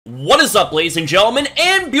What is up, ladies and gentlemen,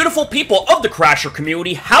 and beautiful people of the Crasher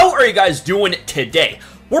community? How are you guys doing today?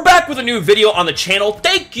 We're back with a new video on the channel.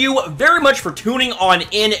 Thank you very much for tuning on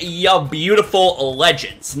in, ya beautiful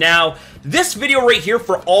legends. Now, this video right here,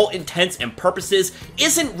 for all intents and purposes,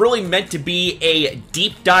 isn't really meant to be a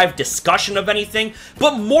deep dive discussion of anything,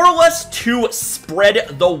 but more or less to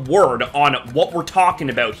spread the word on what we're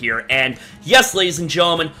talking about here. And yes, ladies and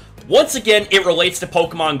gentlemen, once again, it relates to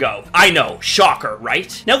Pokemon Go. I know, shocker,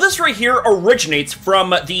 right? Now, this right here originates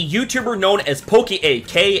from the YouTuber known as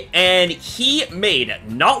PokeAK, and he made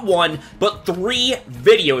not one, but 3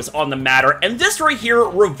 videos on the matter, and this right here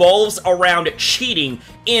revolves around cheating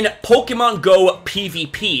in Pokemon Go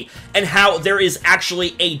PvP, and how there is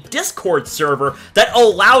actually a Discord server that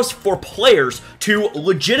allows for players to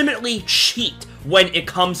legitimately cheat when it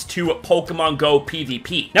comes to Pokemon Go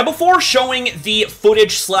PvP. Now, before showing the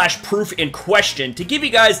footage / proof in question, to give you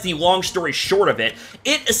guys the long story short of it,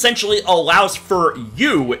 it essentially allows for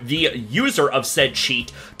you, the user of said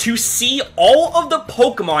cheat, to see all of the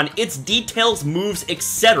Pokemon, its details, moves,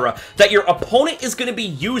 etc. that your opponent is going to be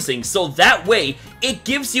using, so that way it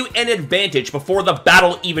gives you an advantage before the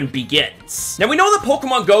battle even begins. Now, we know that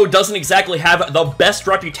Pokemon Go doesn't exactly have the best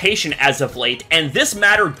reputation as of late, and this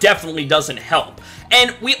matter definitely doesn't help.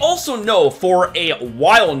 And we also know for a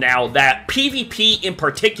while now that PvP in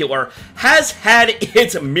particular has had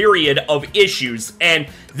its myriad of issues, and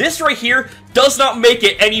this right here does not make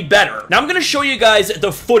it any better. Now, I'm going to show you guys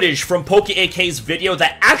the footage from PokeAK's video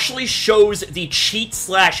that actually shows the cheat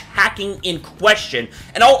 / hacking in question,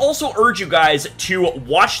 and I'll also urge you guys to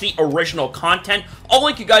watch the original content. I'll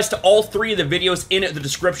link you guys to all 3 of the videos in the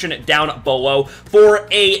description down below for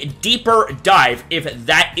a deeper dive if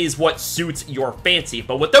that is what suits your fancy.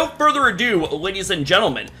 But without further ado, ladies and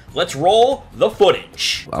gentlemen, let's roll the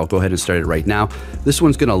footage. I'll go ahead and start it right now. This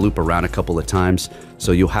one's going to loop around a couple of times,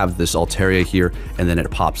 so you'll have this Altaria here, and then it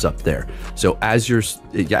pops up there. So as you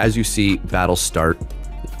see battle start,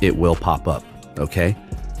 it will pop up, okay?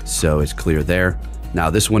 So it's clear there.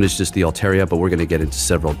 Now this one is just the Altaria, but we're going to get into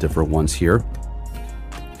several different ones here.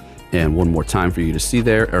 And one more time for you to see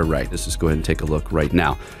there. All right, let's just go ahead and take a look right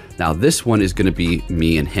now. Now this one is going to be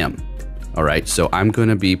me and him. All right, so I'm going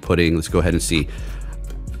to be putting, let's go ahead and see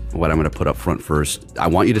what I'm going to put up front first. I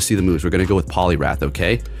want you to see the moves. We're going to go with Poliwrath,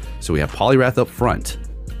 okay? So we have Poliwrath up front.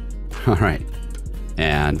 All right.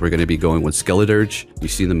 And we're going to be going with Skeledirge. You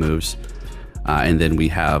see the moves. And then we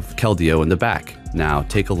have Keldeo in the back. Now,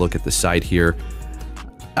 take a look at the side here.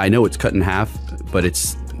 I know it's cut in half, but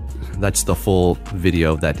that's the full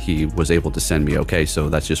video that he was able to send me, okay? So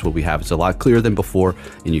that's just what we have. It's a lot clearer than before,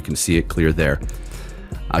 and you can see it clear there.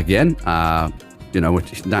 Again, you know, we're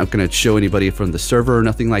not going to show anybody from the server or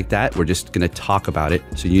nothing like that. We're just going to talk about it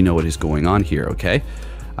so you know what is going on here, okay?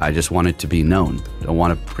 I just want it to be known. Don't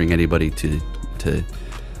want to bring anybody to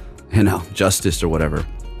you know, justice or whatever.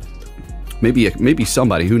 Maybe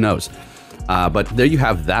somebody, who knows? But there you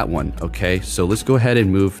have that one, okay? So let's go ahead and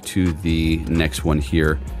move to the next one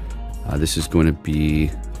here. This is going to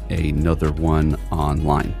be another one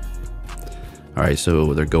online. All right,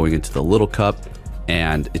 so they're going into the little cup,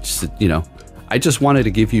 and it's, you know, I just wanted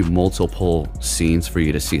to give you multiple scenes for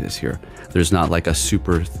you to see this here. There's not like a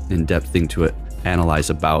super in-depth thing to it, analyze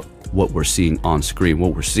about what we're seeing on screen.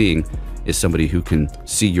 What we're seeing is somebody who can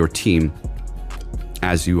see your team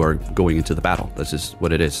as you are going into the battle. That's just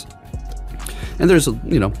what it is. And there's,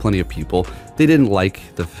 you know, plenty of people. They didn't like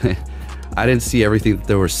the... I didn't see everything that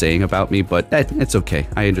they were saying about me, but it's okay.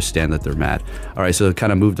 I understand that they're mad. All right, so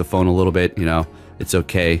kind of move the phone a little bit, you know. It's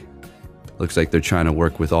okay. Looks like they're trying to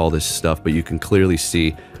work with all this stuff, but you can clearly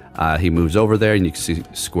see he moves over there, and you can see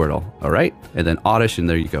Squirtle. All right, and then Oddish, and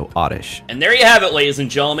there you go, Oddish. And there you have it, ladies and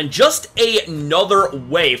gentlemen. Just another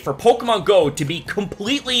way for Pokemon Go to be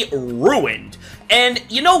completely ruined. And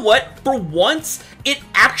you know what? For once, it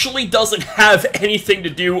actually doesn't have anything to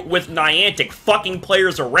do with Niantic fucking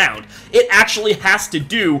players around. It actually has to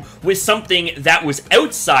do with something that was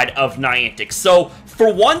outside of Niantic. So,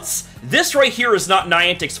 for once, this right here is not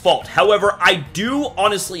Niantic's fault. However, I do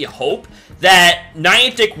honestly hope that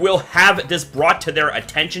Niantic will have this brought to their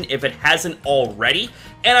attention if it hasn't already,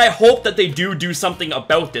 and I hope that they do something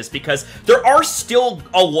about this, because there are still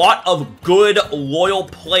a lot of good, loyal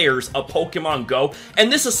players of Pokemon Go,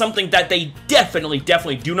 and this is something that they definitely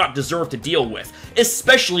do not deserve to deal with,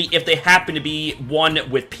 especially if they happen to be one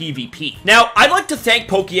with PvP. Now, I'd like to thank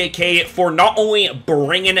PokeAK for not only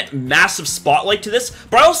bringing massive spotlight to this,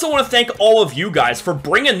 but I also want to thank all of you guys for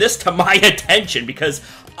bringing this to my attention, because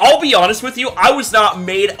I'll be honest with you, I was not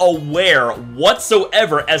made aware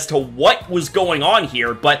whatsoever as to what was going on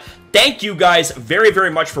here, but thank you guys very, very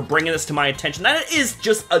much for bringing this to my attention. That is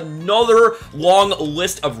just another long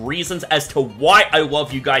list of reasons as to why I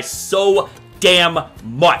love you guys so damn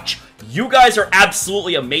much. You guys are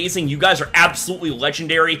absolutely amazing. You guys are absolutely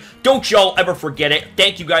legendary. Don't y'all ever forget it.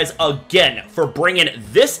 Thank you guys again for bringing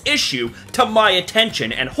this issue to my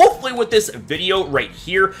attention. And hopefully with this video right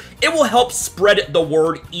here, it will help spread the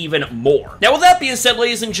word even more. Now, with that being said,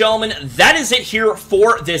 ladies and gentlemen, that is it here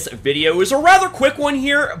for this video. It was a rather quick one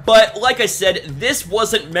here, but like I said, this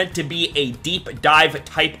wasn't meant to be a deep dive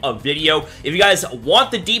type of video. If you guys want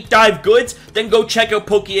the deep dive goods, then go check out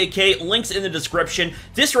PokeAK. Links in the description.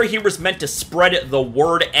 This right here was meant to spread the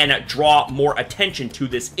word and draw more attention to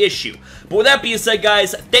this issue. But with that being said,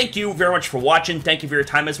 guys, thank you very much for watching. Thank you for your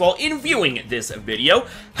time as well in viewing this video.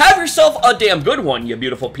 Have yourself a damn good one, you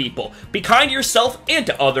beautiful people. Be kind to yourself and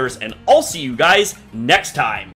to others, and I'll see you guys next time.